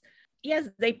does. Yes,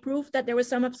 they proved that there was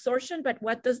some absorption, but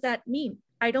what does that mean?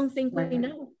 I don't think we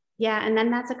know. Yeah, and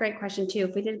then that's a great question too.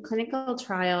 If we did clinical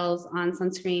trials on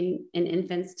sunscreen in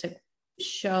infants to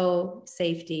show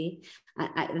safety,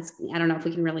 I don't know if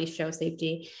we can really show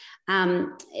safety,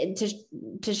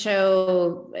 to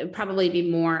show, it'd probably be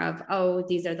more of, oh,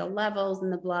 these are the levels in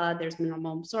the blood, there's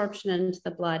minimal absorption into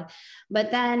the blood.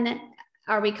 But then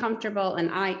are we comfortable,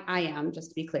 and I am, just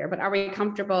to be clear, but are we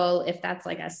comfortable if that's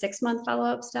like a 6-month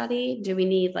follow-up study? Do we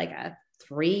need like a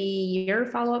 3-year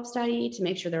follow-up study to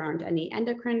make sure there aren't any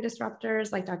endocrine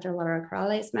disruptors like Dr.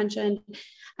 Lara-Corrales mentioned?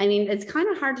 I mean, it's kind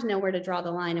of hard to know where to draw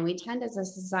the line, and we tend as a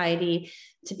society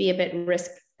to be a bit risk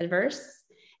adverse.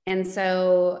 And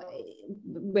so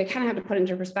we kind of have to put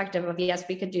into perspective of, yes,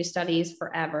 we could do studies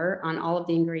forever on all of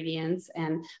the ingredients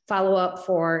and follow up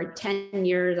for 10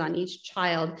 years on each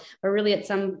child. But really at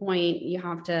some point you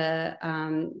have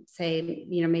to say,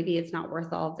 maybe it's not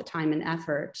worth all of the time and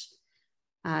effort.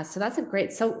 So that's a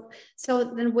great, so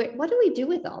then what do we do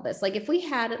with all this? Like if we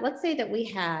had, let's say that we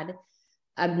had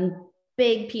a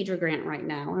big PEDRA grant right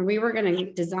now, and we were going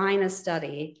to design a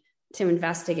study to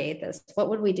investigate this, what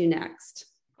would we do next?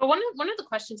 Well, one of the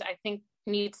questions I think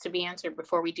needs to be answered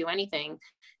before we do anything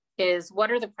is,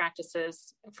 what are the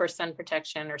practices for sun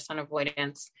protection or sun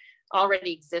avoidance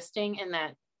already existing in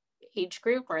that age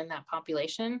group or in that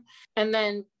population? And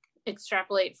then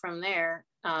extrapolate from there,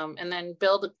 and then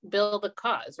build a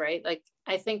cause, right? Like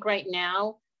I think right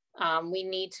now we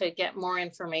need to get more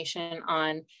information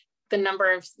on the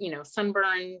number of,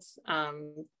 sunburns,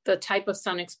 the type of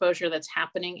sun exposure that's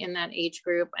happening in that age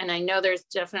group. And I know there's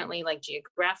definitely like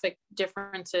geographic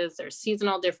differences, there's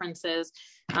seasonal differences,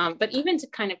 but even to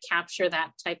kind of capture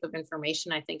that type of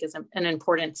information, I think is an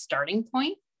important starting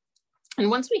point. And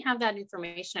once we have that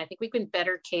information, I think we can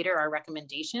better cater our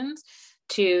recommendations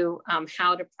to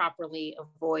how to properly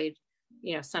avoid,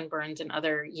 sunburns and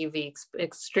other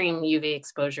extreme UV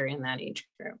exposure in that age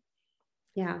group.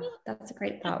 Yeah, that's a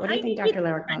great thought. What do you think, Dr.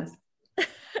 Lara-Corrales?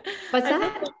 What's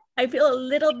that? I feel a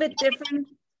little bit different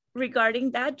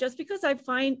regarding that, just because I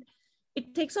find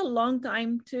it takes a long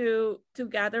time to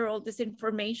gather all this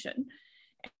information.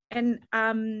 And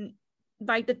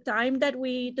by the time that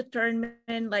we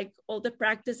determine like all the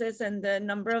practices and the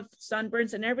number of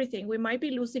sunburns and everything, we might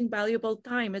be losing valuable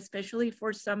time, especially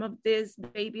for some of these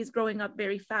babies growing up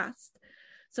very fast.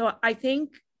 So I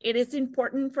think it is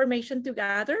important information to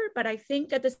gather, but I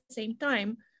think at the same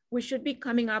time, we should be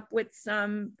coming up with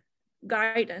some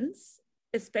guidance,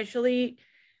 especially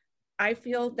I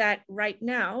feel that right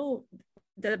now,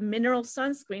 the mineral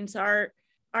sunscreens are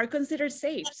considered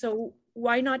safe. So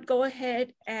why not go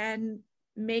ahead and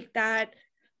make that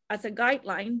as a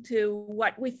guideline to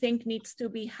what we think needs to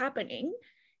be happening,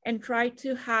 and try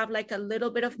to have like a little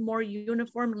bit of more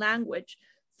uniform language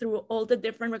through all the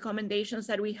different recommendations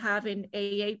that we have in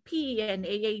AAP and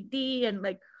AAD and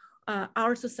like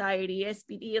our society,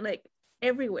 SPD, and like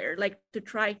everywhere, like to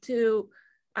try to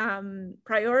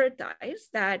prioritize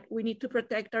that we need to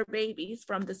protect our babies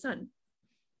from the sun.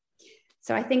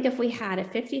 So I think if we had a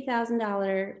 $50,000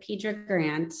 PEDRA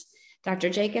grant, Dr.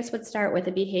 Jakus would start with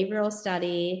a behavioral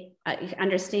study,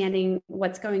 understanding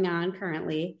what's going on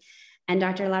currently. And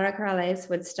Dr. Lara-Corrales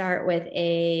would start with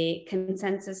a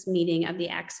consensus meeting of the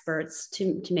experts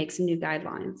to make some new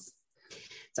guidelines.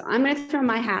 So I'm going to throw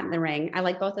my hat in the ring. I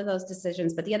like both of those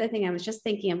decisions. But the other thing I was just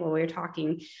thinking of while we were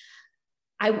talking,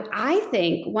 I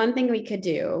think one thing we could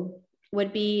do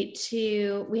would be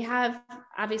we have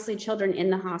obviously children in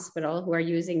the hospital who are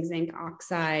using zinc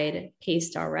oxide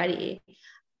paste already.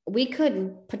 We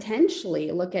could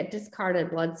potentially look at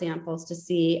discarded blood samples to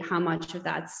see how much of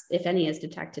that's, if any, is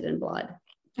detected in blood.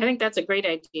 I think that's a great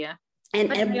idea. And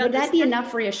would that be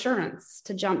enough reassurance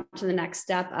to jump to the next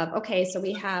step of, okay, so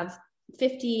we have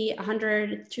 50,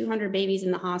 100, 200 babies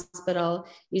in the hospital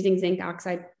using zinc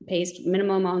oxide paste,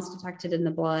 minimal amounts detected in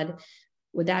the blood.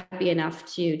 Would that be enough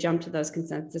to jump to those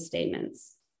consensus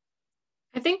statements?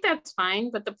 I think that's fine,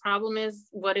 but the problem is,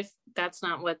 what if that's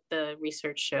not what the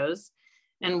research shows?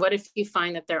 And what if you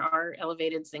find that there are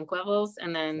elevated zinc levels?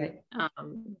 And then,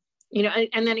 Right.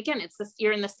 And then again, it's this,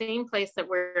 you're in the same place that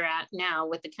we're at now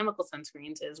with the chemical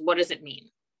sunscreens is, what does it mean?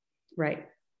 Right.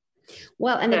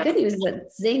 Well, and the good news is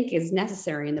that zinc is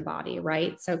necessary in the body,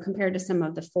 right? So compared to some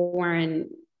of the foreign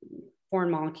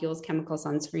molecules, chemical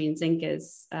sunscreen, zinc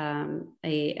is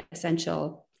a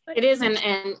essential. It is,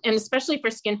 and especially for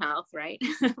skin health, right?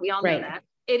 We all know Right. that.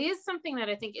 It is something that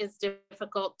I think is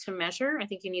difficult to measure. I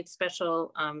think you need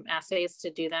special assays to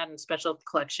do that and special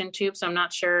collection tubes. I'm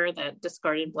not sure that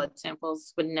discarded blood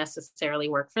samples would necessarily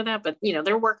work for that, but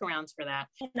there are workarounds for that.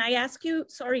 And I ask you,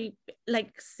 sorry,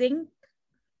 like zinc,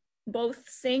 both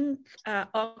zinc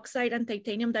oxide and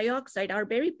titanium dioxide are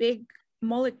very big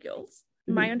molecules.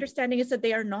 Mm-hmm. My understanding is that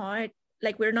they are not,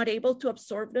 like we're not able to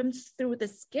absorb them through the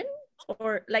skin,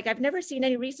 or like I've never seen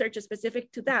any research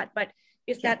specific to that, but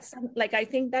is that like, I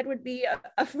think that would be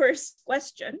a first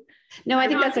question. No, I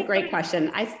think that's a great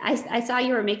question. I saw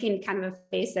you were making kind of a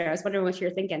face there. I was wondering what you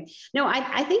were thinking. No,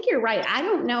 I think you're right. I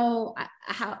don't know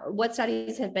what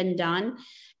studies have been done.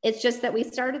 It's just that we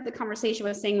started the conversation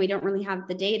with saying we don't really have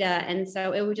the data. And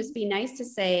so it would just be nice to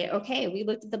say, okay, we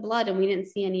looked at the blood and we didn't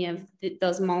see any of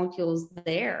those molecules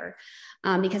there.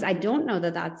 Because I don't know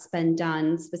that that's been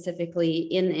done specifically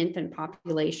in the infant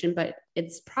population, but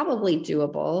it's probably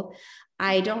doable.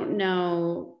 I don't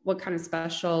know what kind of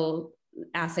special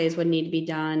assays would need to be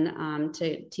done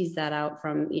to tease that out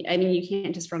from, I mean, you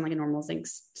can't just run like a normal zinc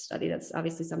study. That's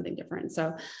obviously something different.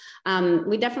 So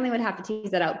we definitely would have to tease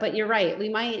that out, but you're right. We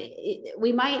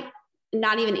might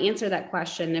not even answer that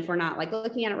question if we're not like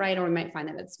looking at it right, or we might find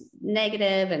that it's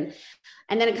negative. And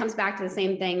then it comes back to the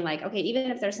same thing. Like, okay, even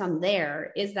if there's some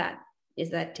there, is that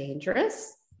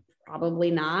dangerous? Probably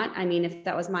not. I mean, if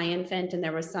that was my infant and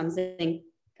there was some zinc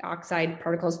oxide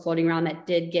particles floating around that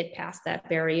did get past that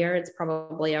barrier, it's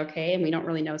probably okay. And we don't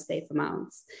really know safe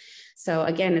amounts. So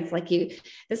again, it's like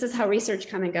this is how research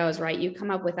kind of goes, right? You come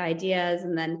up with ideas,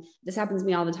 and then this happens to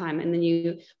me all the time. And then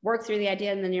you work through the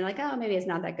idea, and then you're like, oh, maybe it's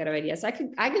not that good of an idea. So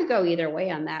I could go either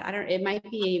way on that. It might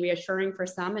be reassuring for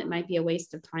some, it might be a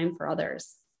waste of time for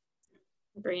others.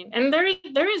 Great. And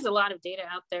there is a lot of data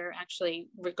out there actually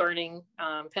regarding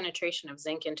penetration of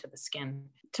zinc into the skin.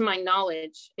 To my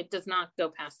knowledge, it does not go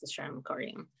past the sternum.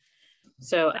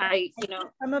 So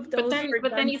some of those,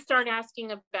 but then you start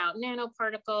asking about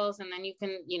nanoparticles, and then you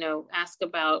can, ask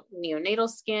about neonatal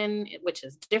skin, which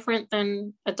is different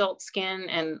than adult skin.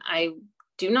 And I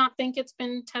do not think it's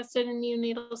been tested in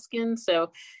neonatal skin.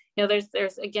 So,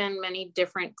 there's again, many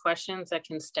different questions that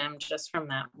can stem just from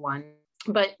that one.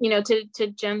 But, to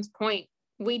Jen's point,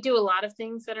 we do a lot of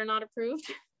things that are not approved.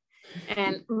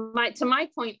 And to my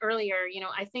point earlier,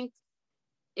 I think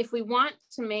if we want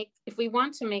to make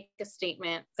a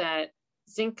statement that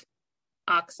zinc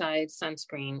oxide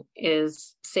sunscreen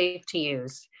is safe to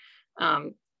use,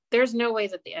 there's no way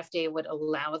that the FDA would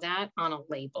allow that on a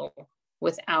label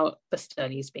without the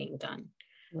studies being done.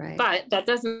 Right. But that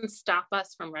doesn't stop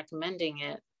us from recommending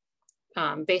it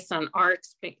based on our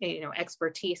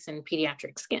expertise in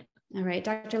pediatric skin. All right,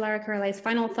 Dr. Lara-Corrales,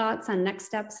 final thoughts on next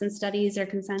steps in studies or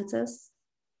consensus?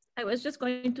 I was just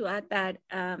going to add that,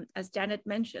 as Janet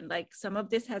mentioned, like some of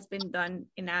this has been done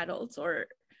in adults or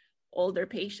older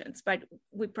patients, but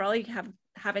we probably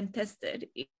haven't tested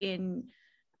in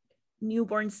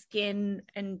newborn skin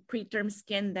and preterm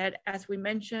skin that, as we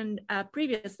mentioned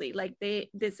previously, like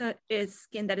this is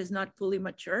skin that is not fully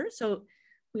mature. So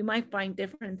we might find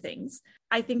different things.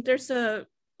 I think there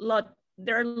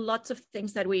are lots of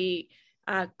things that we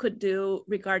could do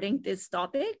regarding this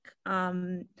topic.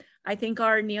 I think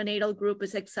our neonatal group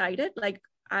is excited.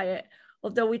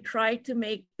 Although we try to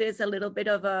make this a little bit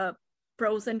of a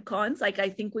pros and cons, I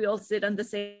think we all sit on the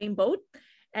same boat,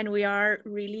 and we are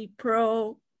really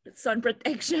pro sun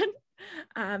protection.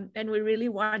 And we really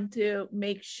want to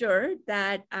make sure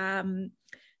that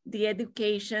the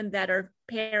education that our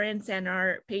parents and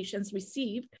our patients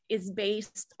receive is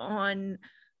based on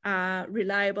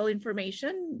reliable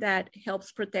information that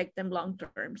helps protect them long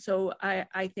term. So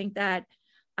I think that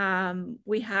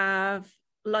we have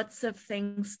lots of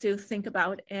things to think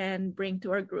about and bring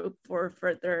to our group for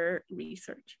further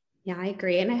research. Yeah, I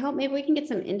agree. And I hope maybe we can get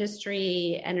some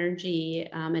industry energy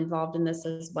involved in this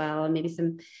as well, and maybe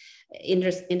some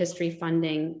industry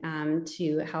funding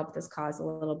to help this cause a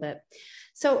little bit.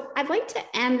 So I'd like to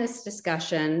end this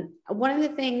discussion. One of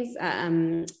the things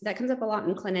that comes up a lot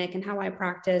in clinic and how I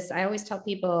practice, I always tell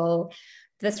people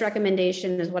this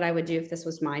recommendation is what I would do if this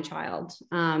was my child.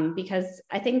 Because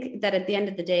I think that at the end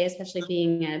of the day, especially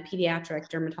being a pediatric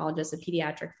dermatologist, a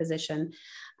pediatric physician,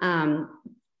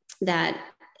 that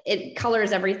it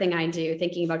colors everything I do,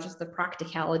 thinking about just the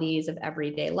practicalities of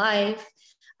everyday life,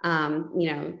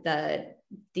 the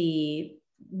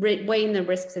weighing the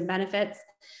risks and benefits.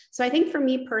 So I think for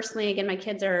me personally, again, my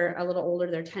kids are a little older,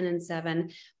 they're 10 and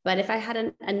 7, but if I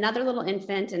had another little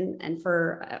infant, and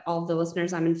for all of the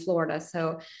listeners, I'm in Florida,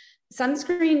 so sun is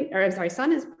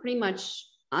pretty much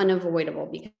unavoidable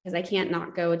because I can't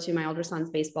not go to my older son's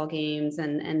baseball games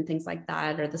and things like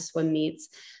that, or the swim meets.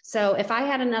 So if I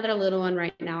had another little one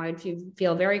right now, I'd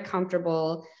feel very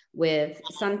comfortable with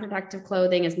sun protective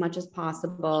clothing as much as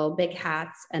possible, big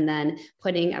hats, and then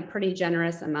putting a pretty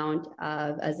generous amount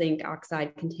of a zinc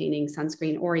oxide containing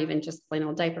sunscreen, or even just plain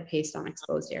old diaper paste on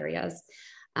exposed areas.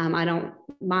 I don't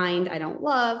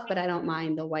love, but I don't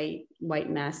mind the white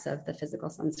mess of the physical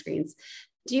sunscreens.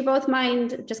 Do you both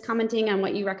mind just commenting on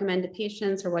what you recommend to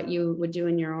patients or what you would do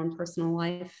in your own personal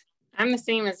life? I'm the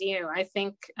same as you. I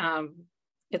think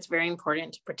it's very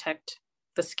important to protect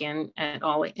the skin in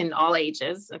all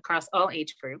ages, across all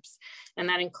age groups. And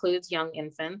that includes young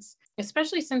infants,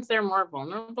 especially since they're more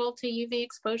vulnerable to UV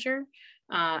exposure.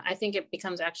 I think it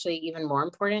becomes actually even more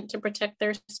important to protect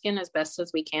their skin as best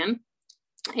as we can.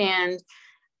 And,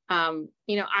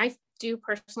 I do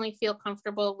personally feel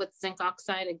comfortable with zinc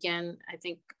oxide. Again, I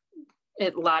think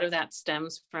a lot of that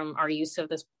stems from our use of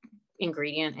this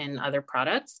ingredient in other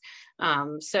products.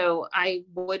 So I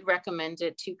would recommend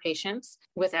it to patients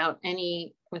without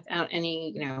any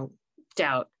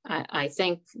doubt. I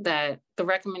think that the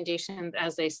recommendations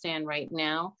as they stand right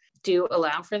now do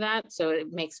allow for that. So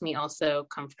it makes me also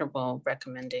comfortable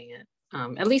recommending it.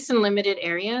 At least in limited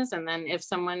areas. And then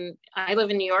I live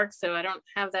in New York, so I don't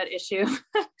have that issue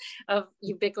of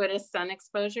ubiquitous sun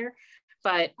exposure.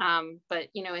 But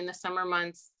in the summer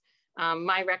months,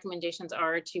 my recommendations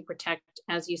are to protect,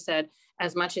 as you said,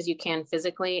 as much as you can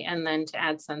physically, and then to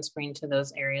add sunscreen to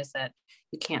those areas that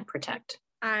you can't protect.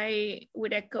 I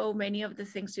would echo many of the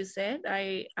things you said.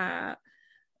 I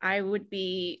would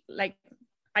be like,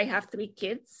 I have 3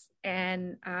 kids,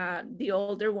 and the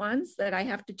older ones that I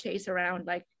have to chase around,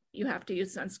 like, you have to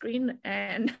use sunscreen.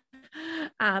 And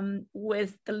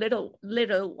with the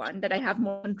little one that I have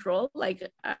more control, like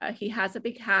he has a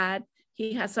big hat,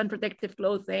 he has sun protective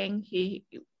clothing, he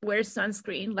wears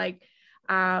sunscreen. Like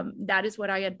that is what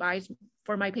I advise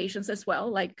for my patients as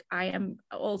well. Like I am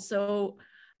also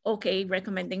okay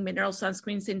recommending mineral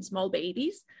sunscreens in small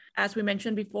babies. As we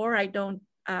mentioned before, I don't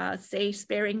say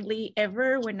sparingly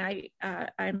ever when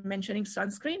I'm mentioning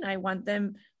sunscreen. I want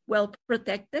them well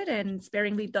protected, and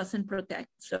sparingly doesn't protect.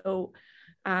 So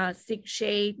seek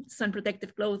shade, sun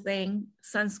protective clothing,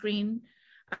 sunscreen.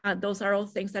 Those are all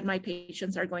things that my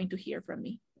patients are going to hear from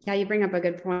me. Yeah, you bring up a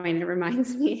good point. It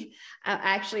reminds me, I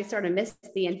actually sort of missed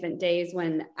the infant days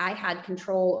when I had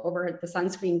control over the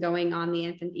sunscreen going on the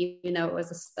infant, even though it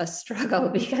was a struggle,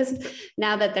 because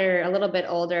now that they're a little bit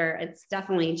older, it's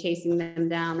definitely chasing them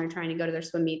down. They're trying to go to their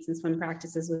swim meets and swim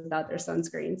practices without their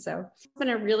sunscreen. So it's been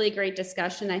a really great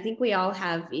discussion. I think we all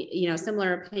have,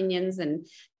 similar opinions,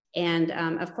 and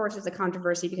of course it's a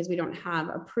controversy because we don't have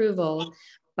approval,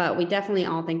 but we definitely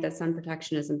all think that sun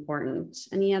protection is important.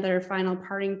 Any other final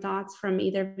parting thoughts from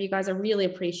either of you guys? I really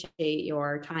appreciate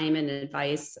your time and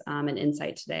advice and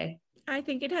insight today. I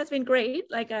think it has been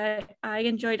great. Like I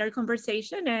enjoyed our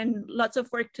conversation, and lots of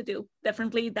work to do.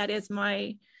 Definitely, that is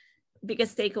my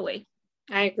biggest takeaway.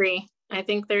 I agree. I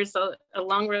think there's a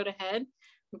long road ahead,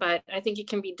 but I think it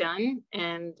can be done.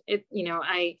 And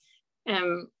I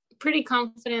am pretty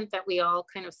confident that we all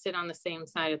kind of sit on the same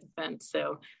side of the fence.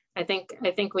 So I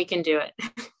think we can do it.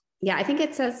 Yeah, I think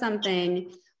it says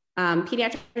something.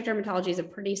 Pediatric dermatology is a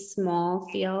pretty small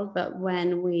field, but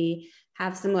when we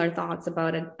have similar thoughts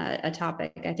about a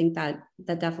topic, I think that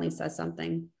definitely says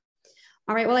something.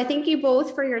 All right. Well, I thank you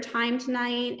both for your time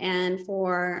tonight and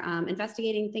for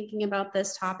investigating, thinking about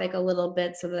this topic a little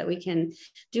bit so that we can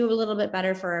do a little bit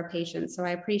better for our patients. So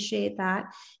I appreciate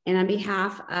that. And on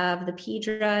behalf of the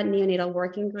PEDRA Neonatal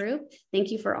Working Group,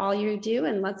 thank you for all you do,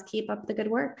 and let's keep up the good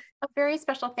work. A very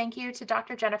special thank you to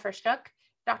Dr. Jennifer Schoch,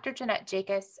 Dr. Jeannette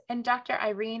Jakus, and Dr.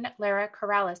 Irene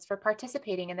Lara-Corrales for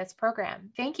participating in this program.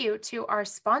 Thank you to our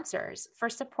sponsors for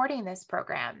supporting this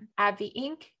program: AbbVie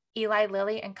Inc., Eli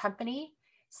Lilly and Company,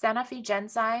 Sanofi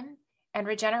Genzyme, and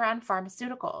Regeneron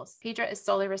Pharmaceuticals. PEDRA is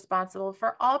solely responsible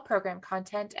for all program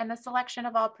content and the selection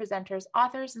of all presenters,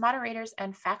 authors, moderators,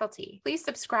 and faculty. Please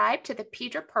subscribe to the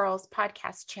PEDRA Pearls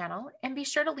podcast channel and be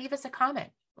sure to leave us a comment.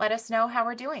 Let us know how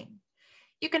we're doing.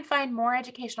 You can find more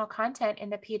educational content in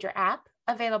the PEDRA app,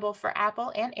 available for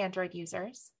Apple and Android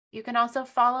users. You can also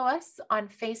follow us on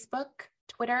Facebook,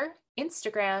 Twitter,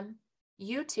 Instagram,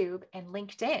 YouTube, and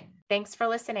LinkedIn. Thanks for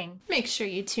listening. Make sure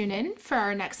you tune in for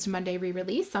our next Monday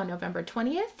re-release on November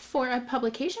 20th for a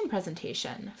publication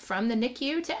presentation, From the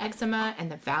NICU to Eczema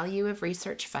and the Value of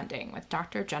Research Funding, with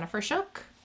Dr. Jennifer Schoch.